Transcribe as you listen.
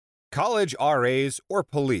College RAs or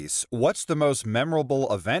police, what's the most memorable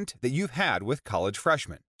event that you've had with college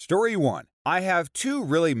freshmen? Story 1. I have two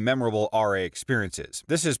really memorable RA experiences.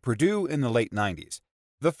 This is Purdue in the late 90s.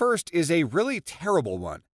 The first is a really terrible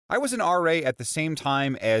one. I was an RA at the same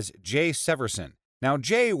time as Jay Severson. Now,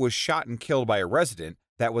 Jay was shot and killed by a resident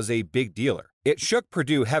that was a big dealer. It shook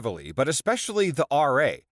Purdue heavily, but especially the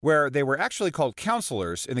RA, where they were actually called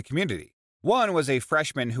counselors in the community. One was a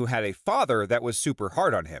freshman who had a father that was super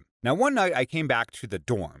hard on him. Now, one night I came back to the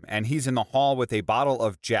dorm, and he's in the hall with a bottle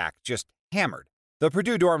of Jack, just hammered. The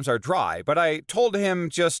Purdue dorms are dry, but I told him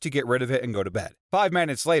just to get rid of it and go to bed. 5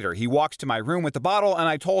 minutes later, he walks to my room with the bottle, and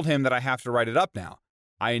I told him that I have to write it up now.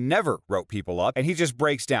 I never wrote people up, and he just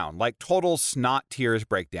breaks down, like total snot tears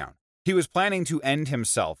breakdown. He was planning to end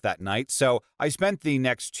himself that night, so I spent the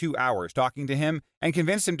next 2 hours talking to him and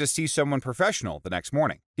convinced him to see someone professional the next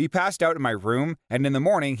morning. He passed out in my room, and in the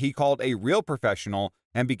morning he called a real professional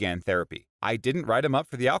and began therapy. I didn't write him up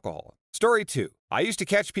for the alcohol. Story 2. I used to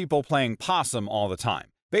catch people playing possum all the time.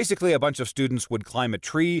 Basically, a bunch of students would climb a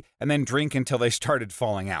tree and then drink until they started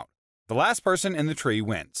falling out. The last person in the tree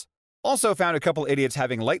wins. Also found a couple idiots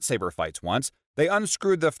having lightsaber fights once. They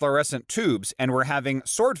unscrewed the fluorescent tubes and were having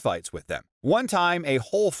sword fights with them. One time, a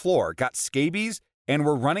whole floor got scabies and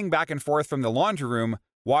were running back and forth from the laundry room,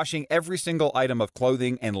 washing every single item of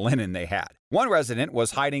clothing and linen they had. One resident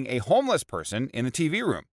was hiding a homeless person in the TV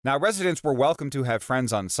room. Now, residents were welcome to have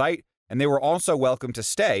friends on site, and they were also welcome to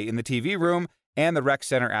stay in the TV room and the rec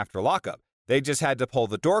center after lockup. They just had to pull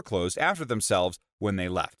the door closed after themselves when they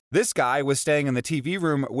left. This guy was staying in the TV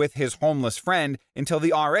room with his homeless friend until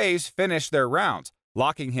the RAs finished their rounds,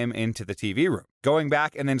 locking him into the TV room, going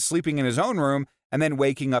back and then sleeping in his own room, and then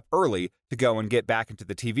waking up early to go and get back into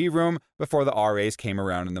the TV room before the RAs came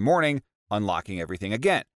around in the morning, unlocking everything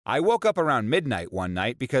again. I woke up around midnight one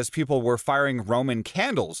night because people were firing Roman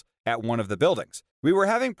candles at one of the buildings. We were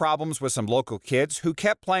having problems with some local kids who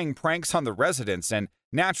kept playing pranks on the residents, and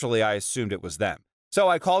naturally I assumed it was them. So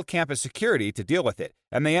I called campus security to deal with it,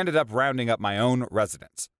 and they ended up rounding up my own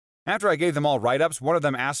residents. After I gave them all write-ups, one of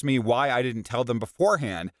them asked me why I didn't tell them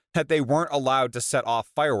beforehand that they weren't allowed to set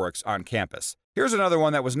off fireworks on campus. Here's another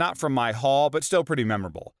one that was not from my hall, but still pretty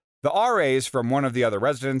memorable. The RAs from one of the other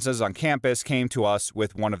residences on campus came to us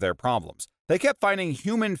with one of their problems. They kept finding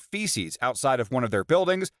human feces outside of one of their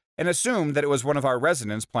buildings and assumed that it was one of our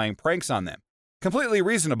residents playing pranks on them. Completely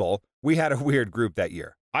reasonable, we had a weird group that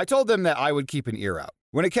year. I told them that I would keep an ear out.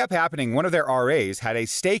 When it kept happening, one of their RAs had a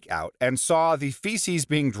stake out and saw the feces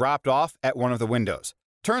being dropped off at one of the windows.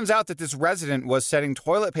 Turns out that this resident was setting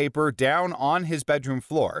toilet paper down on his bedroom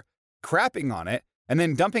floor, crapping on it, and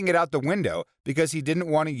then dumping it out the window because he didn't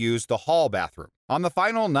want to use the hall bathroom. On the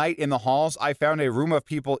final night in the halls, I found a room of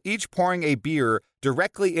people each pouring a beer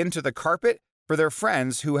directly into the carpet for their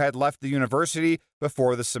friends who had left the university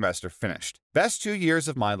before the semester finished. Best 2 years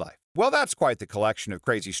of my life. Well, that's quite the collection of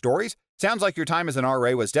crazy stories. Sounds like your time as an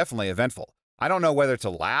RA was definitely eventful. I don't know whether to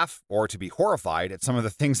laugh or to be horrified at some of the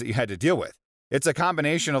things that you had to deal with. It's a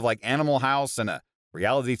combination of like Animal House and a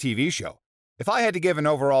reality TV show. If I had to give an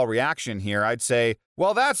overall reaction here, I'd say,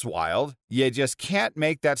 well, that's wild. You just can't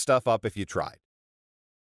make that stuff up if you tried.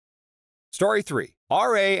 Story 3.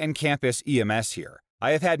 RA and campus EMS here.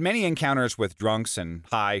 I have had many encounters with drunks and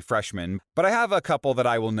high freshmen, but I have a couple that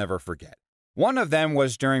I will never forget. One of them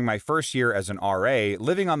was during my first year as an RA,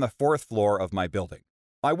 living on the 4th floor of my building.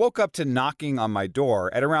 I woke up to knocking on my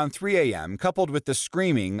door at around 3 a.m., coupled with the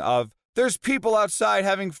screaming of, "There's people outside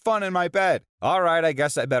having fun in my bed." All right, I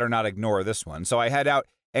guess I better not ignore this one, so I head out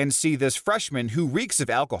and see this freshman who reeks of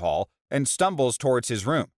alcohol and stumbles towards his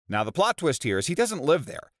room. Now, the plot twist here is he doesn't live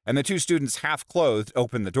there, and the two students half-clothed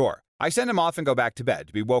open the door. I send him off and go back to bed,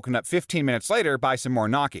 to be woken up 15 minutes later by some more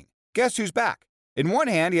knocking. Guess who's back? In one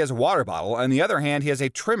hand, he has a water bottle, and in the other hand, he has a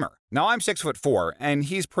trimmer. Now, I'm 6'4", and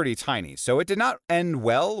he's pretty tiny, so it did not end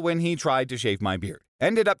well when he tried to shave my beard.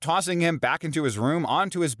 Ended up tossing him back into his room,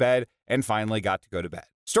 onto his bed, and finally got to go to bed.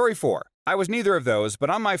 Story 4. I was neither of those, but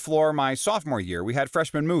on my floor my sophomore year, we had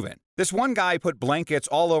freshmen move-in. This one guy put blankets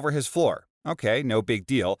all over his floor. Okay, no big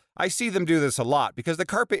deal. I see them do this a lot because the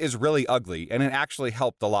carpet is really ugly, and it actually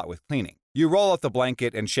helped a lot with cleaning. You roll up the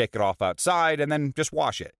blanket and shake it off outside, and then just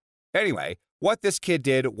wash it. Anyway, what this kid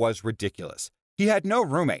did was ridiculous. He had no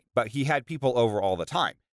roommate, but he had people over all the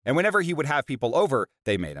time. And whenever he would have people over,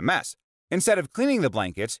 they made a mess. Instead of cleaning the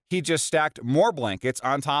blankets, he just stacked more blankets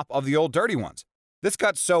on top of the old dirty ones. This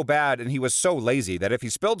got so bad and he was so lazy that if he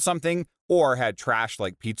spilled something or had trash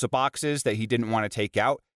like pizza boxes that he didn't want to take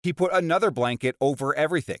out, he put another blanket over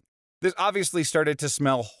everything. This obviously started to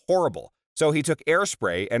smell horrible, so he took air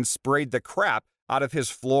spray and sprayed the crap out of his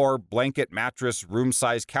floor, blanket, mattress,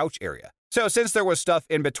 room-size couch area. So since there was stuff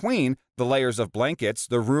in between the layers of blankets,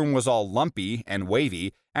 the room was all lumpy and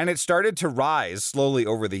wavy, and it started to rise slowly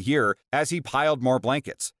over the year as he piled more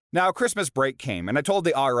blankets. Now, Christmas break came, and I told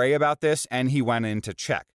the RA about this, and he went in to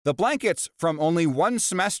check. The blankets from only one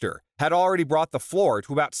semester had already brought the floor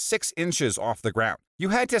to about 6 inches off the ground. You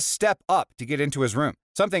had to step up to get into his room.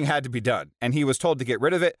 Something had to be done, and he was told to get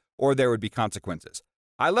rid of it or there would be consequences.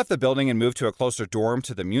 I left the building and moved to a closer dorm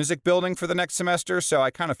to the music building for the next semester, so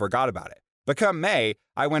I kind of forgot about it. But come May,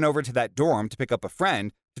 I went over to that dorm to pick up a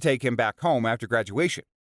friend to take him back home after graduation.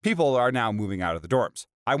 People are now moving out of the dorms.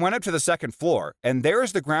 I went up to the second floor, and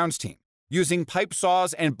there's the grounds team, using pipe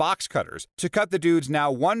saws and box cutters to cut the dude's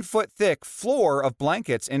now 1-foot-thick floor of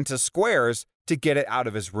blankets into squares to get it out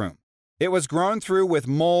of his room. It was grown through with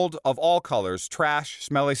mold of all colors, trash,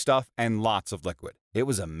 smelly stuff, and lots of liquid. It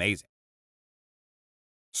was amazing.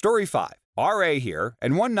 Story 5. RA here,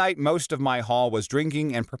 and one night most of my hall was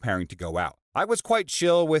drinking and preparing to go out. I was quite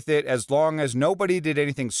chill with it as long as nobody did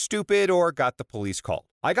anything stupid or got the police called.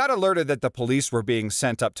 I got alerted that the police were being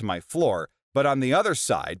sent up to my floor, but on the other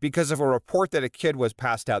side because of a report that a kid was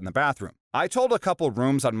passed out in the bathroom. I told a couple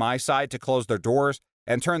rooms on my side to close their doors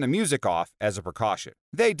and turn the music off as a precaution.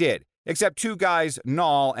 They did, except 2 guys,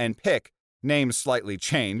 Null and Pick, names slightly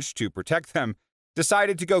changed to protect them,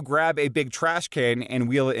 decided to go grab a big trash can and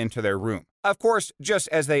wheel it into their room. Of course, just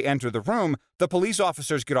as they enter the room, the police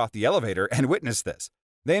officers get off the elevator and witness this.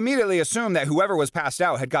 They immediately assumed that whoever was passed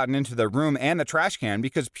out had gotten into their room and the trash can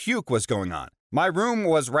because puke was going on. My room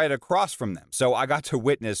was right across from them, so I got to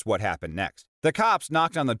witness what happened next. The cops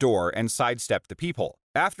knocked on the door and sidestepped the peephole.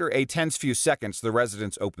 After a tense few seconds, the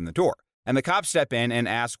residents opened the door, and the cops step in and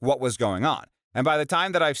ask what was going on. And by the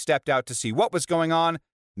time that I've stepped out to see what was going on,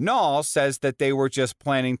 Null says that they were just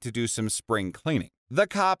planning to do some spring cleaning. The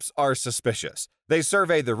cops are suspicious. They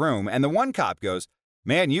survey the room, and the one cop goes,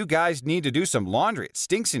 "Man, you guys need to do some laundry. It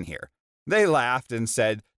stinks in here." They laughed and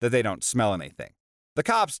said that they don't smell anything. The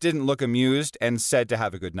cops didn't look amused and said to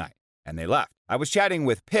have a good night, and they left. I was chatting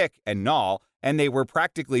with Pick and Null, and they were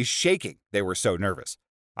practically shaking. They were so nervous.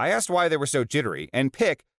 I asked why they were so jittery, and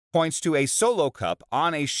Pick points to a solo cup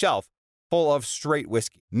on a shelf full of straight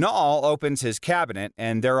whiskey. Null opens his cabinet,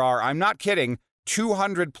 and there are, I'm not kidding,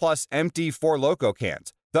 200 plus empty Four Loko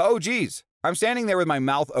cans. The OGs. I'm standing there with my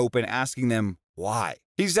mouth open asking them why.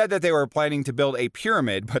 He said that they were planning to build a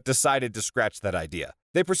pyramid but decided to scratch that idea.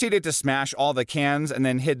 They proceeded to smash all the cans and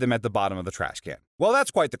then hid them at the bottom of the trash can. Well,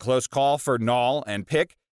 that's quite the close call for Null and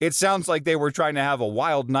Pick. It sounds like they were trying to have a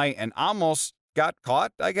wild night and almost got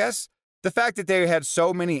caught, I guess. The fact that they had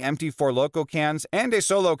so many empty Four Loko cans and a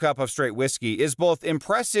solo cup of straight whiskey is both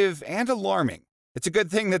impressive and alarming. It's a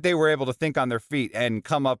good thing that they were able to think on their feet and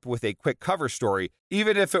come up with a quick cover story,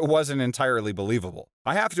 even if it wasn't entirely believable.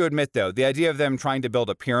 I have to admit, though, the idea of them trying to build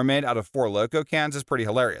a pyramid out of Four Loko cans is pretty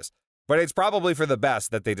hilarious, but it's probably for the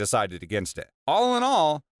best that they decided against it. All in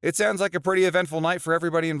all, it sounds like a pretty eventful night for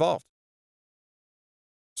everybody involved.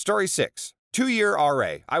 Story 6. 2-year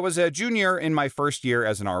RA. I was a junior in my first year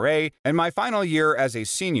as an RA, and my final year as a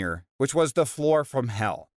senior, which was the floor from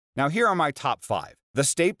hell. Now here are my top 5. The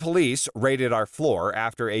state police raided our floor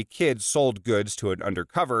after a kid sold goods to an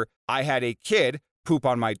undercover. I had a kid poop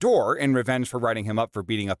on my door in revenge for writing him up for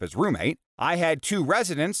beating up his roommate. I had 2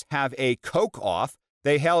 residents have a coke off.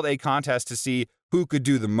 They held a contest to see who could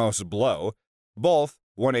do the most blow. Both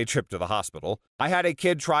won a trip to the hospital. I had a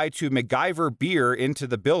kid try to MacGyver beer into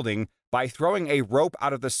the building by throwing a rope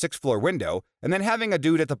out of the 6th floor window and then having a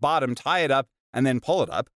dude at the bottom tie it up and then pull it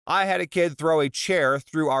up. I had a kid throw a chair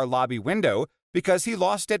through our lobby window because he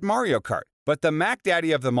lost at Mario Kart. But the Mac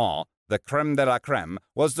Daddy of them all, the creme de la creme,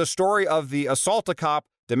 was the story of the assault a cop,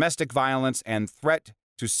 domestic violence, and threat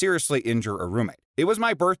to seriously injure a roommate. It was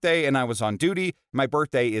my birthday and I was on duty. My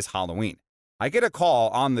birthday is Halloween. I get a call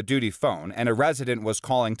on the duty phone and a resident was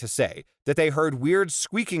calling to say that they heard weird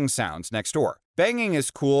squeaking sounds next door. Banging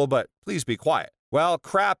is cool, but please be quiet. Well,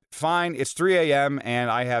 crap, fine, it's 3 a.m. and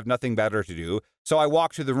I have nothing better to do, so I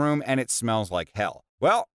walk to the room and it smells like hell.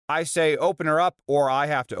 Well, I say open her up or I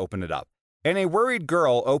have to open it up. And a worried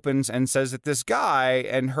girl opens and says that this guy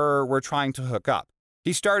and her were trying to hook up.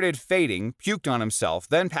 He started fading, puked on himself,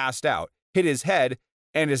 then passed out, hit his head,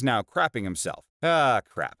 and is now crapping himself. Ah,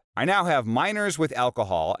 crap. I now have minors with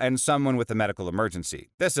alcohol and someone with a medical emergency.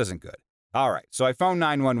 This isn't good. All right, so I phone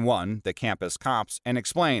 911, the campus cops, and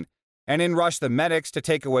explain, and in rush the medics to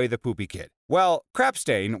take away the poopy kid. Well,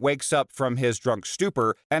 Crapstain wakes up from his drunk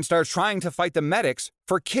stupor and starts trying to fight the medics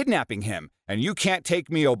for kidnapping him, and you can't take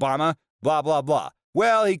me, Obama, blah, blah, blah.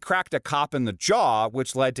 Well, he cracked a cop in the jaw,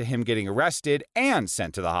 which led to him getting arrested and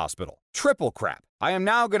sent to the hospital. Triple crap. I am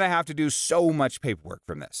now going to have to do so much paperwork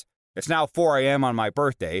from this. It's now 4 a.m. on my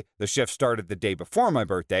birthday. The shift started the day before my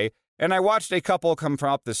birthday, and I watched a couple come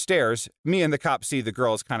from up the stairs. Me and the cop see the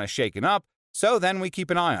girl is kind of shaken up, so then we keep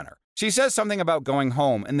an eye on her. She says something about going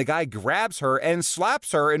home, and the guy grabs her and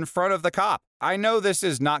slaps her in front of the cop. I know this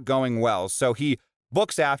is not going well, so he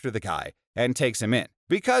books after the guy and takes him in.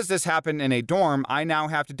 Because this happened in a dorm, I now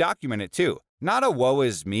have to document it too. Not a woe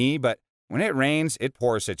is me, but when it rains, it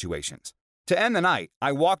pours situations. To end the night,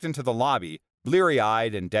 I walked into the lobby,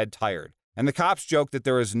 bleary-eyed and dead tired, and the cops joked that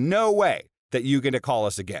there is no way that you get to call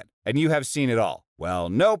us again, and you have seen it all. Well,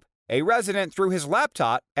 nope. A resident threw his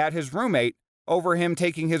laptop at his roommate over him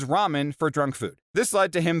taking his ramen for drunk food. This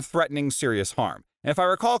led to him threatening serious harm. And if I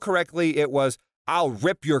recall correctly, it was, "I'll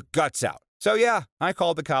rip your guts out." So yeah, I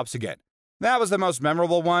called the cops again. That was the most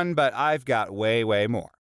memorable one, but I've got way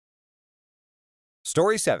more.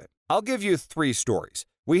 Story 7. I'll give you 3 stories.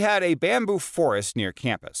 We had a bamboo forest near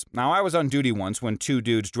campus. Now, I was on duty once when 2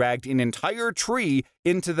 dudes dragged an entire tree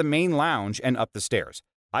into the main lounge and up the stairs.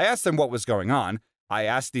 I asked them what was going on. I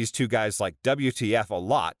asked these 2 guys like WTF a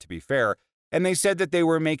lot, to be fair, and they said that they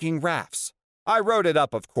were making rafts. I wrote it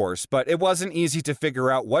up, of course, but it wasn't easy to figure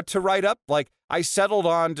out what to write up. Like, I settled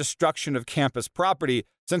on destruction of campus property,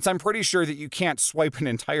 since I'm pretty sure that you can't swipe an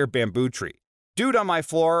entire bamboo tree. Dude on my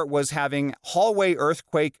floor was having hallway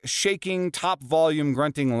earthquake, shaking, top volume,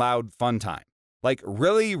 grunting, loud fun time. Like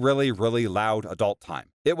really loud adult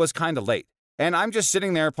time. It was kinda late. And I'm just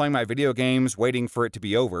sitting there playing my video games, waiting for it to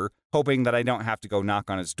be over, hoping that I don't have to go knock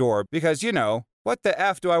on his door, because, you know, what the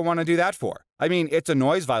F do I want to do that for? I mean, it's a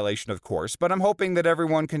noise violation, of course, but I'm hoping that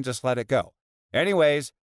everyone can just let it go.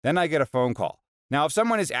 Anyways, then I get a phone call. Now, if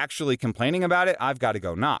someone is actually complaining about it, I've got to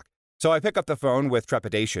go knock. So I pick up the phone with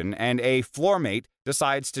trepidation, and a floor mate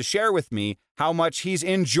decides to share with me how much he's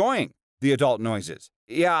enjoying the adult noises.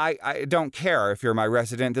 Yeah, I don't care if you're my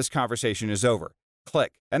resident, this conversation is over.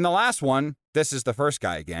 Click. And the last one, this is the first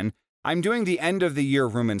guy again, I'm doing the end of the year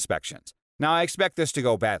room inspections. Now, I expect this to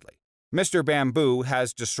go badly. Mr. Bamboo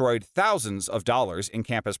has destroyed thousands of dollars in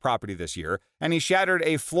campus property this year, and he shattered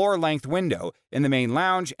a floor-length window in the main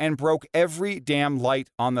lounge and broke every damn light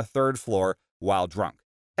on the 3rd floor while drunk.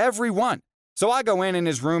 Every one. So I go in and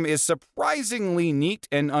his room is surprisingly neat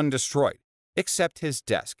and undestroyed, except his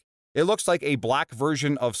desk. It looks like a black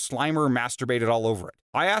version of Slimer masturbated all over it.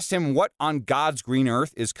 I asked him what on God's green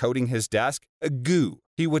earth is coating his desk. Goo.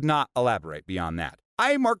 He would not elaborate beyond that.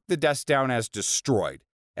 I marked the desk down as destroyed,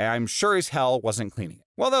 and I'm sure as hell wasn't cleaning it.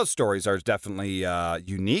 Well, those stories are definitely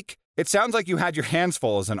unique. It sounds like you had your hands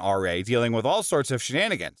full as an RA dealing with all sorts of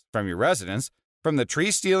shenanigans from your residents, from the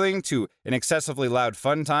tree stealing to an excessively loud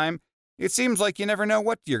fun time. It seems like you never know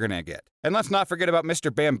what you're gonna get. And let's not forget about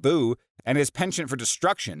Mr. Bamboo and his penchant for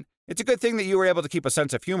destruction. It's a good thing that you were able to keep a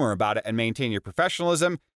sense of humor about it and maintain your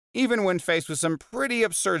professionalism, even when faced with some pretty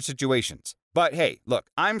absurd situations. But hey, look,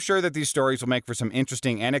 I'm sure that these stories will make for some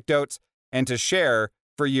interesting anecdotes and to share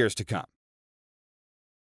for years to come.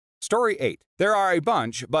 Story 8. There are a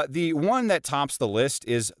bunch, but the one that tops the list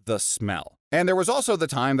is the smell. And there was also the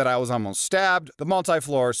time that I was almost stabbed, the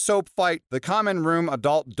multi-floor soap fight, the common room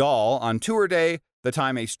adult doll on tour day, the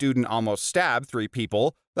time a student almost stabbed 3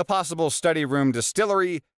 people, the possible study room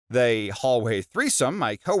distillery, the hallway threesome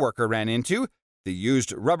my coworker ran into, the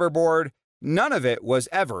used rubber board. None of it was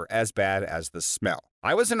ever as bad as the smell.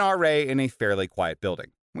 I was an RA in a fairly quiet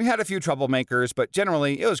building. We had a few troublemakers, but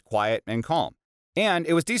generally it was quiet and calm. And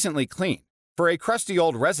it was decently clean for a crusty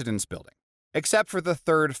old residence building, except for the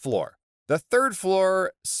 3rd floor. The 3rd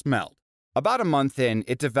floor smelled. About a month in,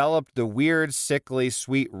 it developed the weird, sickly,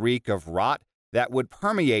 sweet reek of rot that would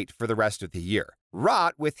permeate for the rest of the year.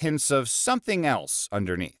 Rot with hints of something else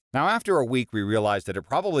underneath. Now, after a week, we realized that it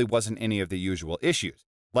probably wasn't any of the usual issues,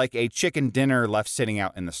 like a chicken dinner left sitting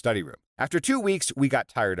out in the study room. After 2 weeks, we got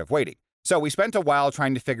tired of waiting. So we spent a while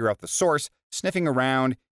trying to figure out the source, sniffing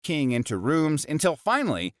around, keying into rooms, until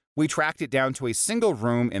finally, we tracked it down to a single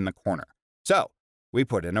room in the corner. So we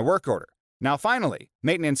put in a work order. Now finally,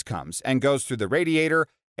 maintenance comes and goes through the radiator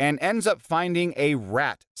and ends up finding a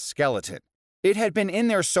rat skeleton. It had been in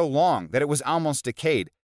there so long that it was almost decayed,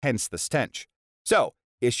 hence the stench. So,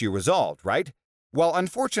 issue resolved, right? Well,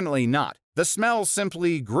 unfortunately not. The smell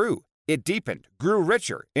simply grew. It deepened, grew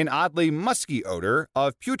richer, an oddly musky odor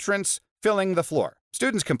of putrents filling the floor.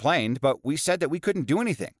 Students complained, but we said that we couldn't do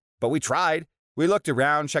anything. But we tried. We looked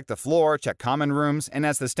around, checked the floor, checked common rooms, and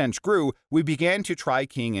as the stench grew, we began to try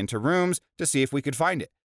keying into rooms to see if we could find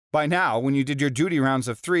it. By now, when you did your duty rounds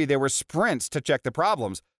of 3, there were sprints to check the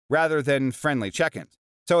problems, rather than friendly check-ins.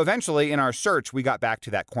 So eventually, in our search, we got back to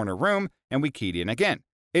that corner room and we keyed in again.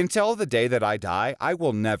 Until the day that I die, I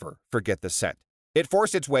will never forget the scent. It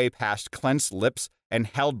forced its way past clenched lips and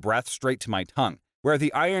held breath straight to my tongue, where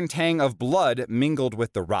the iron tang of blood mingled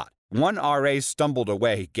with the rot. One RA stumbled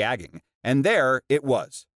away, gagging, and there it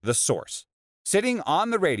was, the source. Sitting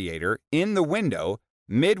on the radiator, in the window,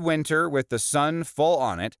 midwinter with the sun full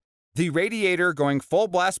on it, the radiator going full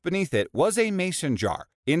blast beneath it was a mason jar.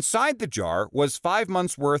 Inside the jar was 5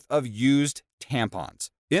 months' worth of used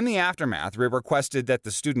tampons. In the aftermath, we requested that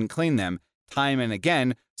the student clean them time and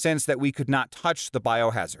again, since that we could not touch the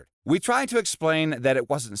biohazard. We tried to explain that it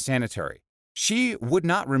wasn't sanitary. She would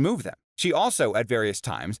not remove them. She also, at various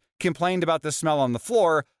times, complained about the smell on the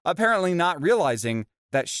floor, apparently not realizing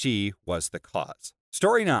that she was the cause.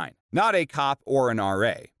 Story 9. Not a cop or an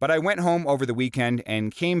RA, but I went home over the weekend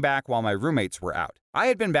and came back while my roommates were out. I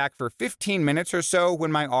had been back for 15 minutes or so when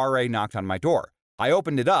my RA knocked on my door. I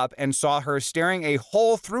opened it up and saw her staring a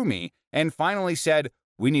hole through me and finally said,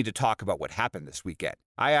 "We need to talk about what happened this weekend."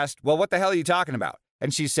 I asked, "Well, what the hell are you talking about?"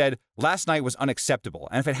 And she said, "Last night was unacceptable,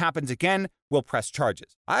 and if it happens again, we'll press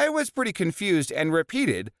charges." I was pretty confused and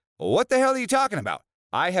repeated, "What the hell are you talking about?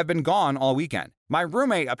 I have been gone all weekend." My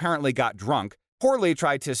roommate apparently got drunk, poorly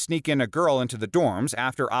tried to sneak in a girl into the dorms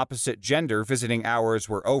after opposite gender visiting hours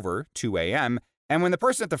were over, 2 a.m., and when the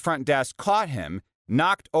person at the front desk caught him,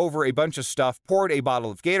 knocked over a bunch of stuff, poured a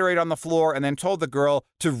bottle of Gatorade on the floor, and then told the girl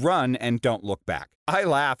to run and don't look back. I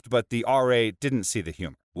laughed, but the RA didn't see the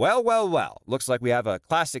humor. Well. Looks like we have a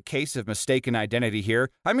classic case of mistaken identity here.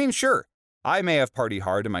 I mean, sure, I may have partied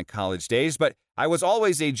hard in my college days, but I was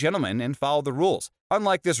always a gentleman and followed the rules.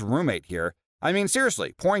 Unlike this roommate here. I mean,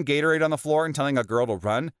 seriously, pouring Gatorade on the floor and telling a girl to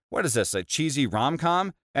run? What is this, a cheesy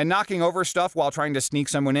rom-com? And knocking over stuff while trying to sneak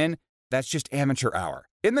someone in? That's just amateur hour.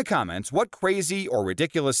 In the comments, what crazy or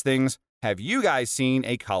ridiculous things have you guys seen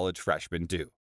a college freshman do?